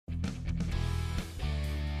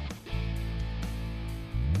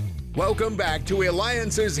Welcome back to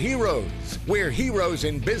Alliance's Heroes, where heroes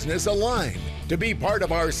in business align. To be part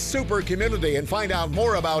of our super community and find out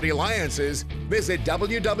more about Alliances, visit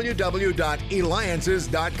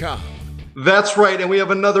www.alliances.com. That's right. And we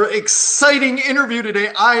have another exciting interview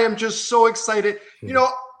today. I am just so excited. You know,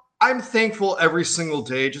 I'm thankful every single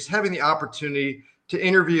day just having the opportunity to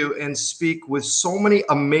interview and speak with so many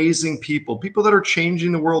amazing people that are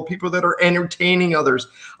changing the world, people that are entertaining others.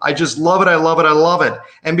 I just love it. I love it. I love it.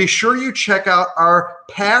 And be sure you check out our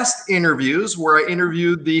past interviews where I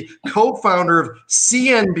interviewed the co-founder of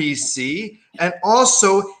CNBC and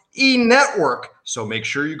also eNetwork. So make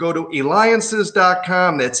sure you go to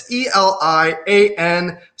Alliances.com. That's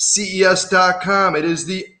ELIANCES.com. It is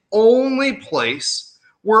the only place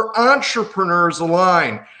where entrepreneurs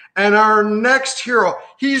align. And our next hero,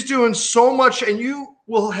 he's doing so much, and you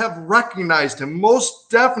will have recognized him most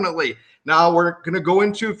definitely. Now we're going to go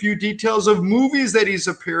into a few details of movies that he's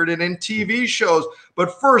appeared in and TV shows.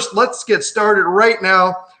 But first, let's get started right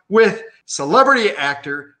now with celebrity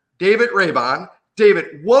actor David Raybon.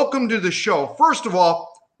 David, welcome to the show. First of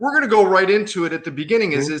all, we're going to go right into it at the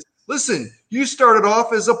beginning. Listen, you started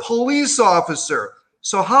off as a police officer.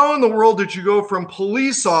 So how in the world did you go from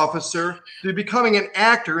police officer to becoming an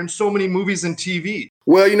actor in so many movies and TV?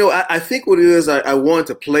 Well, you know, I think what it is, I wanted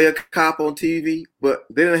to play a cop on TV, but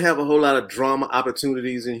they didn't have a whole lot of drama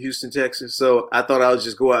opportunities in Houston, Texas. So I thought I would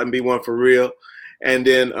just go out and be one for real. And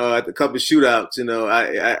then at a couple of shootouts, you know,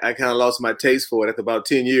 I kind of lost my taste for it after about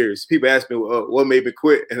 10 years. People ask me, what made me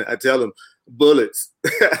quit? And I tell them, bullets.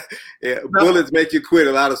 Bullets make you quit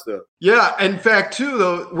a lot of stuff. Yeah. In fact, too,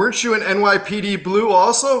 though, weren't you in NYPD Blue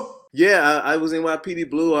also? Yeah, I was in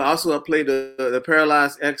NYPD Blue. I played the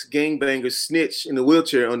paralyzed ex-gangbanger Snitch in the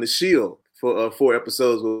wheelchair on The Shield for 4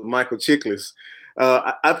 episodes with Michael Chiklis.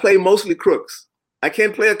 I play mostly crooks. I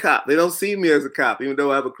can't play a cop. They don't see me as a cop, even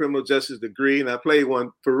though I have a criminal justice degree and I played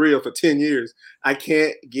one for real for 10 years. I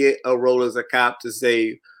can't get a role as a cop to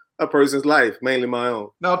save a person's life, mainly my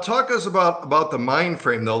own. Now, talk us about the mind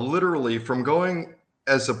frame, though, literally from going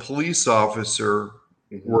as a police officer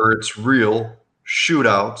where it's real,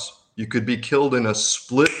 shootouts, you could be killed in a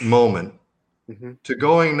split moment, to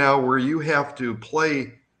going now where you have to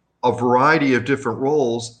play a variety of different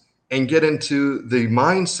roles and get into the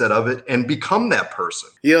mindset of it and become that person.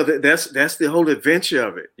 Yeah, that's the whole adventure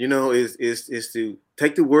of it, you know, is to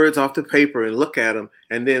take the words off the paper and look at them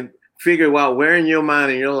and then figure out where in your mind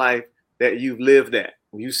and your life that you've lived that,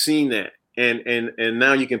 you've seen that. And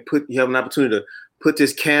now you have an opportunity to put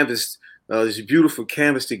this canvas, this beautiful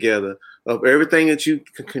canvas together of everything that you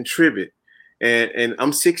can contribute. And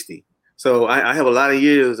I'm 60. So I have a lot of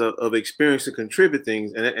years of experience to contribute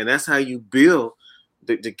things. And that's how you build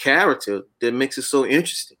the character that makes it so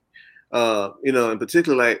interesting. You know, in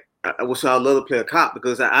particular, like I wish I'd love to play a cop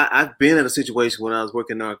because I've been in a situation when I was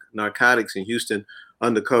working narcotics in Houston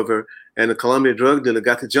undercover, and the Colombian drug dealer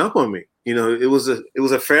got to jump on me. You know, it was a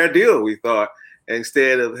fair deal, we thought. And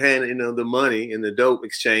instead of handing the money in the dope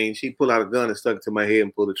exchange, he pulled out a gun and stuck it to my head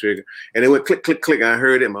and pulled the trigger. And it went click, click, click. I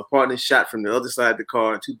heard it. My partner shot from the other side of the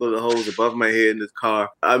car, 2 bullet holes above my head in the car.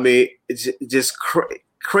 I mean, it's just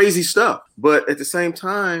crazy stuff. But at the same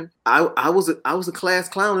time, I was a class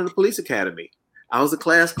clown in the police academy. I was a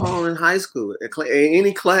class clown in high school. In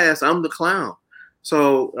any class, I'm the clown.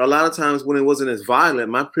 So a lot of times when it wasn't as violent,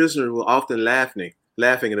 my prisoners were often laughing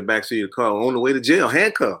in the backseat of the car on the way to jail,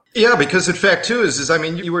 handcuffed. Yeah, because in fact, too, I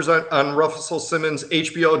mean, you were on Russell Simmons'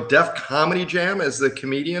 HBO Def Comedy Jam as the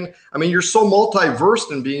comedian. I mean, you're so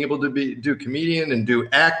multiversed in being able to do comedian and do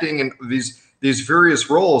acting and these various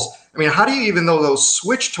roles. I mean, how do you even know those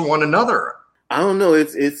switch to one another? I don't know.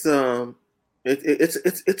 It's kind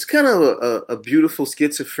of a beautiful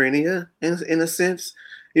schizophrenia in a sense.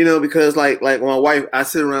 You know, because like my wife, I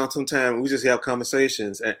sit around sometimes, we just have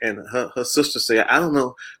conversations, and her sister say, I don't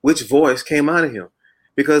know which voice came out of him,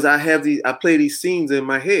 because I play these scenes in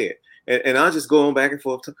my head, and I just go on back and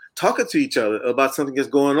forth talking to each other about something that's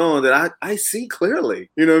going on that I see clearly.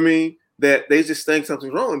 You know what I mean? That they just think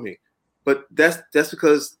something's wrong with me, but that's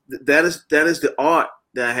because that is the art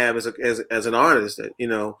that I have as an artist. That, you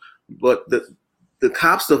know, but the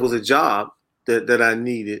cop stuff was a job that I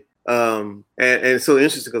needed. And it's so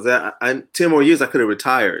interesting because I 10 more years I could have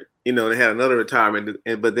retired. You know, they had another retirement,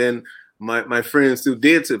 but then my friends who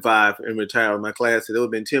did survive and retire in my class said it would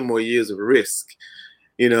have been 10 more years of risk.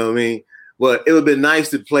 You know what I mean? But it would have been nice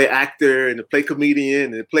to play actor and to play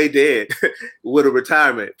comedian and to play dead with a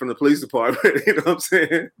retirement from the police department. You know what I'm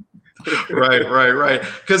saying? Right.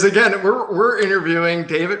 Because again, we're interviewing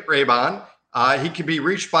David Raybon. He can be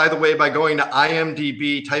reached, by the way, by going to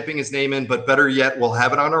IMDb, typing his name in, but better yet, we'll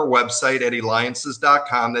have it on our website at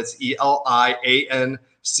eliances.com. That's ELIANCES.com.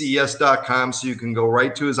 So you can go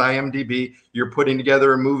right to his IMDb. You're putting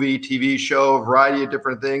together a movie, TV show, a variety of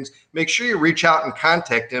different things. Make sure you reach out and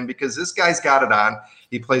contact him because this guy's got it on.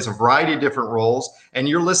 He plays a variety of different roles. And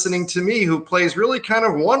you're listening to me, who plays really kind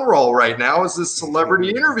of one role right now as this celebrity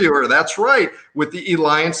interviewer. That's right. With the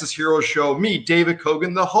Eliances Hero Show, me, David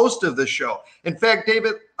Kogan, the host of the show. In fact,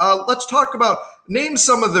 David, let's talk about, name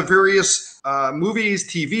some of the various movies,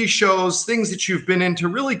 TV shows, things that you've been in to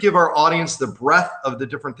really give our audience the breadth of the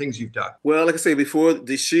different things you've done. Well, like I say, before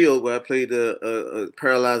The Shield, where I played a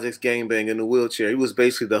paralyzed ex-gangbang in a wheelchair, he was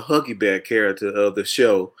basically the Huggy Bear character of the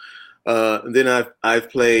show. Then I've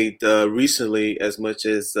played recently as much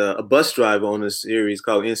as a bus driver on a series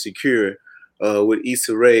called Insecure with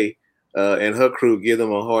Issa Rae and her crew. Give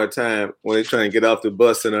them a hard time when they're trying to get off the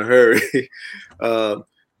bus in a hurry. Like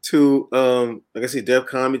I said, Def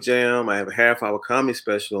Comedy Jam. I have a half-hour comedy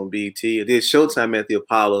special on BET. I did Showtime at the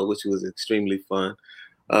Apollo, which was extremely fun.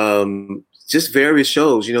 Just various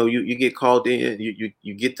shows. You know, you get called in.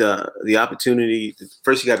 You get the opportunity.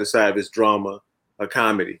 First, you got to decide if it's drama or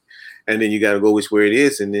comedy. And then you got to go which way it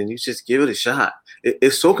is, and then you just give it a shot.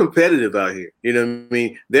 It's so competitive out here. You know what I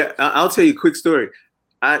mean? I'll tell you a quick story.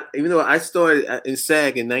 Even though I started in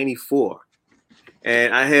SAG in '94,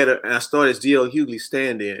 and I started as D.L. Hughley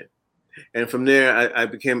stand-in, and from there I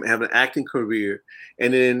have an acting career,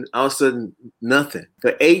 and then all of a sudden nothing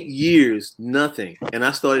for 8 years, nothing, and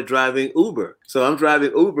I started driving Uber. So I'm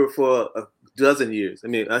driving Uber for a dozen years. I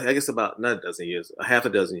mean, I guess about not a dozen years, a half a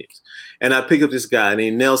dozen years, and I pick up this guy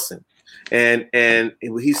named Nelson. And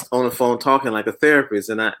he's on the phone talking like a therapist.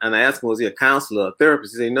 And I asked him, was he a counselor, a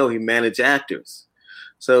therapist? He said, no, he managed actors.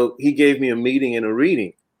 So he gave me a meeting and a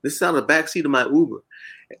reading. This is out of the backseat of my Uber.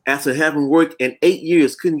 After having worked in 8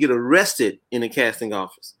 years, couldn't get arrested in the casting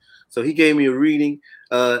office. So he gave me a reading.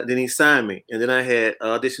 Then he signed me. And then I had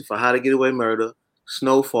auditions for How to Get Away Murder,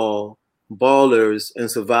 Snowfall, Ballers, and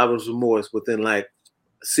Survivor's Remorse within like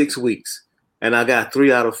 6 weeks. And I got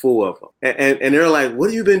 3 out of 4 of them. And they're like,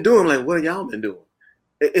 what have you been doing? I'm like, what have y'all been doing?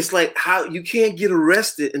 It's like how you can't get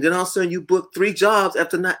arrested and then all of a sudden you book 3 jobs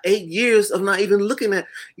after not 8 years of not even looking at,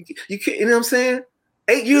 you can't, you know what I'm saying?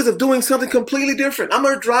 8 years of doing something completely different. I'm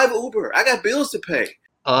going to drive Uber. I got bills to pay.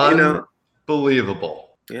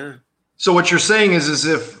 Unbelievable. Yeah. So what you're saying is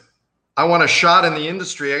if I want a shot in the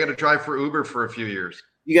industry, I got to drive for Uber for a few years.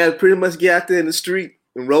 You got to pretty much get out there in the street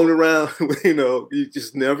and roll around. You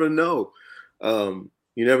just never know. You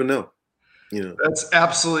never know. That's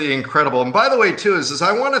absolutely incredible. And by the way, too, is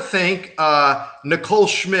I want to thank Nicole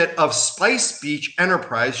Schmidt of Spice Beach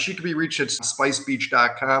Enterprise. She can be reached at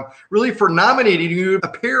spicebeach.com, really for nominating you to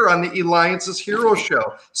appear on the Eliances Hero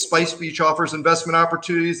Show. Spice Beach offers investment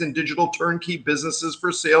opportunities in digital turnkey businesses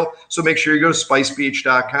for sale. So make sure you go to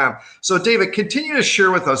spicebeach.com. So David, continue to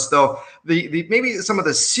share with us, though, the maybe some of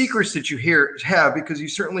the secrets that you have, because you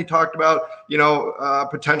certainly talked about,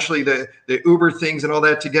 potentially the Uber things and all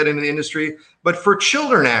that to get into the industry. But for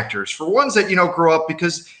children actors, for ones that, grow up,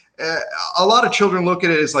 because a lot of children look at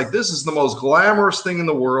it as like, this is the most glamorous thing in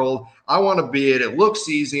the world. I want to be it. It looks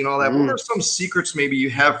easy and all that. What are some secrets maybe you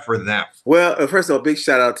have for them? Well, first of all, big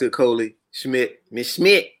shout out to Coley Schmidt, Miss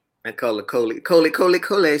Schmidt. I call her Coley.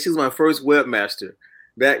 Coley. She was my first webmaster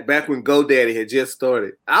back when GoDaddy had just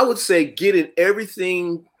started. I would say get in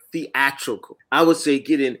everything theatrical. I would say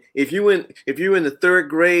get in if you're in the 3rd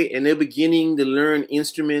grade and they're beginning to learn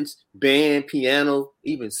instruments, band, piano,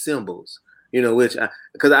 even cymbals. Because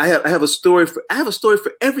I have a story for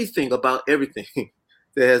everything about everything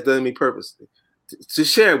that has done me purposely to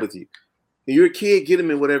share with you. When you're a kid, get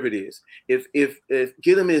them in whatever it is. If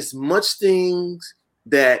get them as much things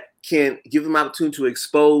that can give them opportunity to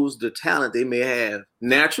expose the talent they may have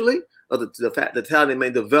naturally, or the talent they may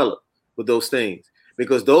develop with those things.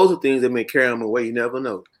 Because those are things that may carry them away. You never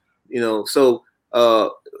know. So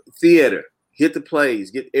theater, hit the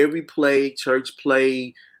plays, get every play, church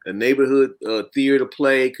play, a neighborhood theater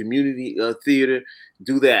play, community theater.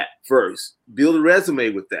 Do that first. Build a resume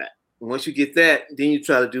with that. And once you get that, then you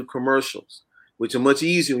try to do commercials, which are much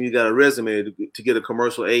easier when you got a resume to get a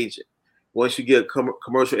commercial agent. Once you get a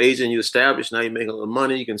commercial agent, you establish, now you make a little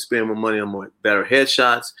money. You can spend more money on better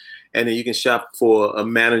headshots. And then you can shop for a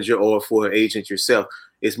manager or for an agent yourself.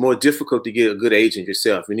 It's more difficult to get a good agent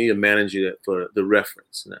yourself. You need a manager for the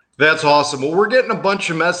reference. That's awesome. Well, we're getting a bunch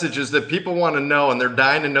of messages that people want to know, and they're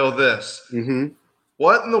dying to know this. Mm-hmm.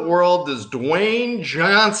 What in the world does Dwayne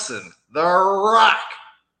Johnson, The Rock,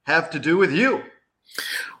 have to do with you?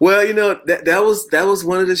 Well, that was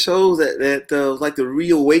one of the shows that was like the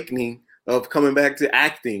reawakening of coming back to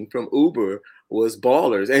acting from Uber was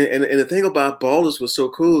Ballers. And the thing about Ballers was so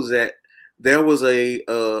cool is that there was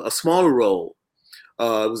a smaller role.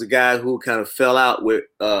 It was a guy who kind of fell out with,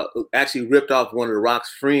 actually ripped off one of The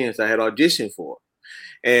Rock's friends I had auditioned for.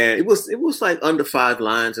 And it was like under 5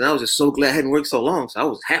 lines. And I was just so glad I hadn't worked so long. So I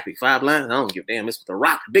was happy. 5 lines. I don't give a damn. It's The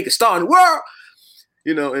Rock, the biggest star in the world.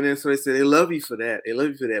 You know, and then so they said, they love you for that. They love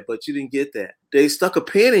you for that. But you didn't get that. They stuck a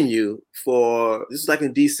pin in you this is like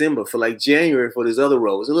in December, for like January for this other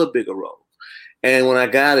role. It was a little bigger role. And when I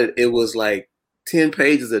got it, it was like 10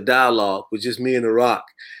 pages of dialogue with just me and The Rock.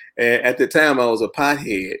 And at the time, I was a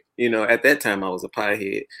pothead. You know, at that time, I was a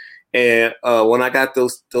pothead. And when I got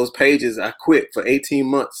those pages, I quit for 18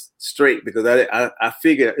 months straight because I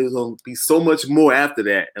figured it was going to be so much more after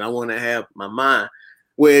that. And I wanted to have my mind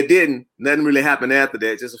where it didn't. Nothing really happened after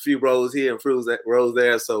that. Just a few roles here and few roles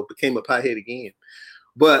there. So became a pothead again.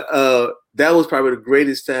 But that was probably the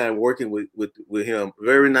greatest time working with him.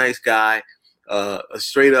 Very nice guy. A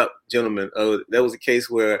straight up gentleman. That was a case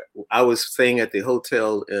where I was staying at the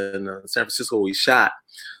hotel in San Francisco where we shot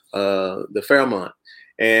the Fairmont,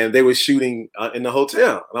 and they were shooting in the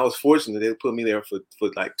hotel. And I was fortunate they put me there for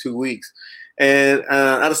like 2 weeks. And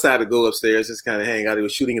I decided to go upstairs, just kind of hang out. They were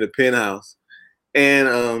shooting in the penthouse.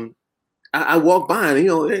 And I walked by and, you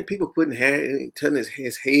know, people putting hair, telling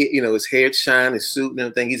his head, you know, his hair shine, his suit and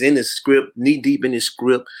everything. He's in his script, knee deep in his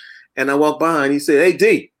script. And I walked by and he said, "Hey,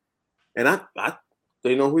 D." And I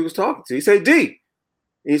didn't know who he was talking to. He said, "D."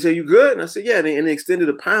 And he said, "You good?" And I said, "Yeah." And they extended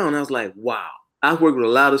a pound. I was like, wow. I've worked with a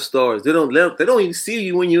lot of stars. They don't even see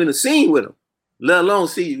you when you're in the scene with them, let alone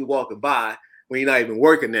see you walking by when you're not even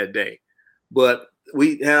working that day. But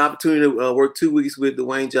we had an opportunity to work 2 weeks with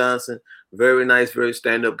Dwayne Johnson. Very nice, very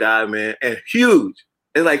stand-up guy, man. And huge.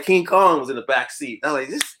 It's like King Kong was in the back seat. I was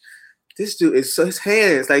like, this dude is so, his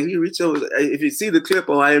hands, like he reached over. If you see the clip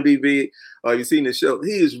on IMDb or you've seen the show,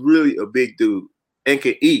 he is really a big dude and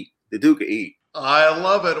can eat. The dude can eat. I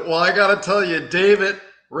love it. Well, I got to tell you, David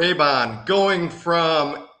Raybon, going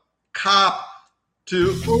from cop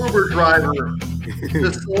to Uber driver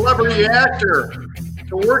to celebrity actor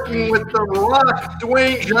to working with The Rock,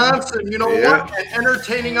 Dwayne Johnson, you know what, and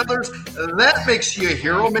entertaining others, that makes you a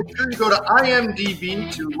hero. Make sure you go to IMDb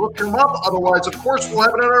to look him up. Otherwise, of course, we'll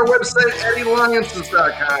have it on our website at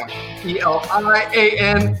eliances.com.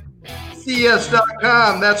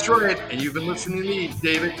 ELIANCS.com. That's right. And you've been listening to me,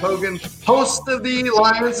 David Kogan, host of the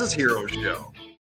Eliances Hero Show.